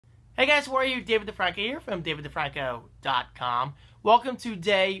Hey guys, how are you? David DeFranco here from daviddefranco.com. Welcome to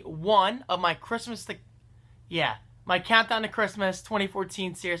day 1 of my my Countdown to Christmas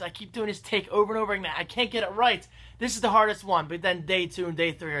 2014 series. I keep doing this take over and over again. I can't get it right. This is the hardest one, but then day 2 and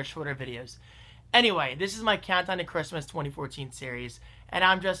day 3 are shorter videos. Anyway, this is my Countdown to Christmas 2014 series, and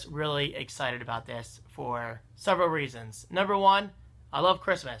I'm just really excited about this for several reasons. Number 1, I love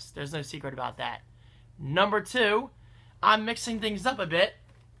Christmas. There's no secret about that. Number 2, I'm mixing things up a bit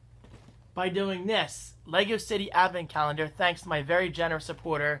by doing this Lego City Advent Calendar, thanks to my very generous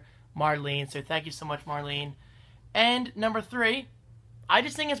supporter, Marlene. So thank you so much, Marlene. And number 3, I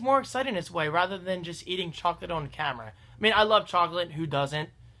just think it's more exciting this way rather than just eating chocolate on camera. I mean, I love chocolate. Who doesn't?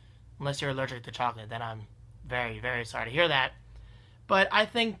 Unless you're allergic to chocolate, then I'm very, very sorry to hear that. But I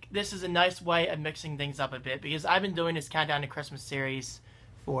think this is a nice way of mixing things up a bit because I've been doing this Countdown to Christmas series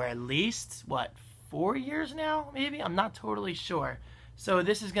for at least, 4 years now, maybe? I'm not totally sure. So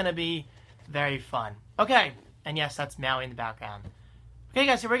this is going to be very fun. Okay, and yes, that's Maui in the background. Okay,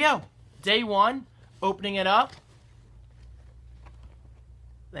 guys, here we go. Day 1, opening it up.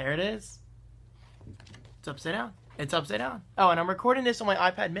 There it is. It's upside down. It's upside down. Oh, and I'm recording this on my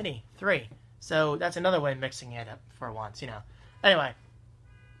iPad mini 3. So that's another way of mixing it up for once, you know. Anyway.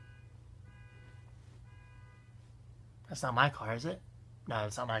 That's not my car, is it? No,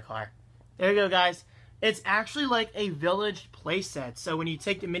 it's not my car. There you go, guys. It's actually like a village playset. So when you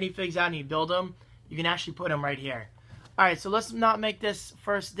take the minifigs out and you build them, you can actually put them right here. Alright, so let's not make this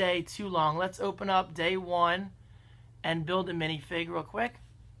first day too long. Let's open up day 1 and build a minifig real quick.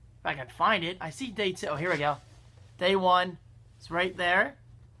 If I can find it. I see day 2. Oh, here we go. Day 1. It's right there.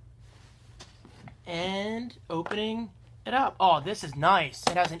 And opening it up. Oh, this is nice.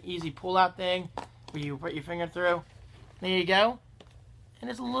 It has an easy pull-out thing where you put your finger through. There you go. And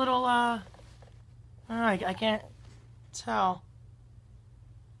it's a little, I can't tell.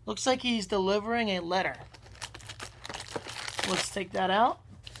 Looks like he's delivering a letter. Let's take that out.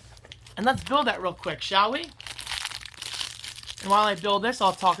 And let's build that real quick, shall we? And while I build this,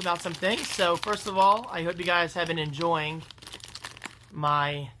 I'll talk about some things. So first of all, I hope you guys have been enjoying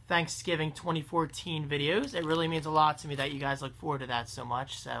my Thanksgiving 2014 videos. It really means a lot to me that you guys look forward to that so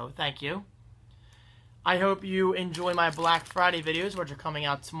much. So thank you. I hope you enjoy my Black Friday videos, which are coming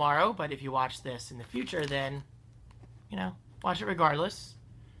out tomorrow. But if you watch this in the future, then, you know, watch it regardless.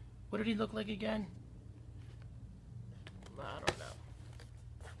 What did he look like again? I don't know.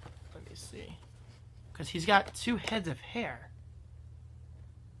 Let me see. Because he's got 2 heads of hair.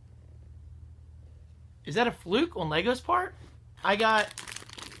 Is that a fluke on Lego's part? I got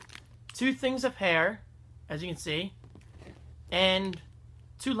 2 things of hair, as you can see, and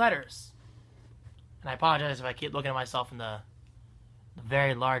 2 letters. And I apologize if I keep looking at myself in the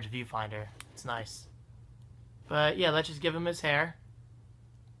very large viewfinder. It's nice. But yeah, let's just give him his hair.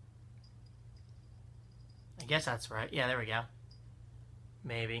 I guess that's right. Yeah, there we go.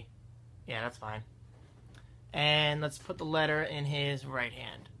 Maybe. Yeah, that's fine. And let's put the letter in his right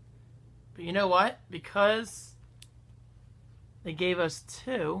hand. But you know what? Because they gave us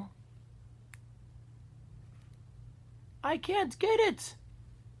 2, I can't get it.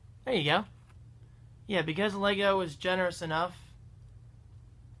 There you go. Yeah, because Lego was generous enough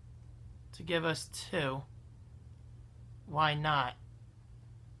to give us 2, why not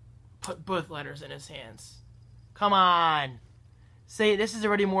put both letters in his hands? Come on. See, this is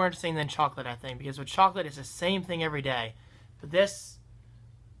already more interesting than chocolate, I think, because with chocolate, it's the same thing every day. But this,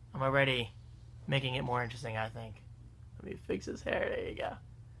 I'm already making it more interesting, I think. Let me fix his hair. There you go.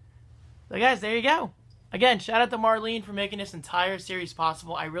 So, guys, there you go. Again, shout out to Marlene for making this entire series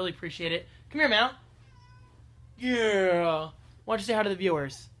possible. I really appreciate it. Come here, Mal. Yeah. Why don't you say hi to the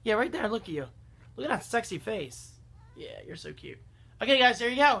viewers? Yeah, right there. Look at you. Look at that sexy face. Yeah, you're so cute. Okay, guys, there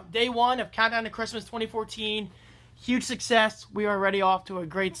you go. Day 1 of Countdown to Christmas 2014. Huge success. We are already off to a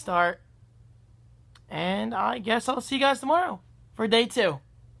great start. And I guess I'll see you guys tomorrow for day 2.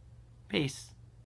 Peace.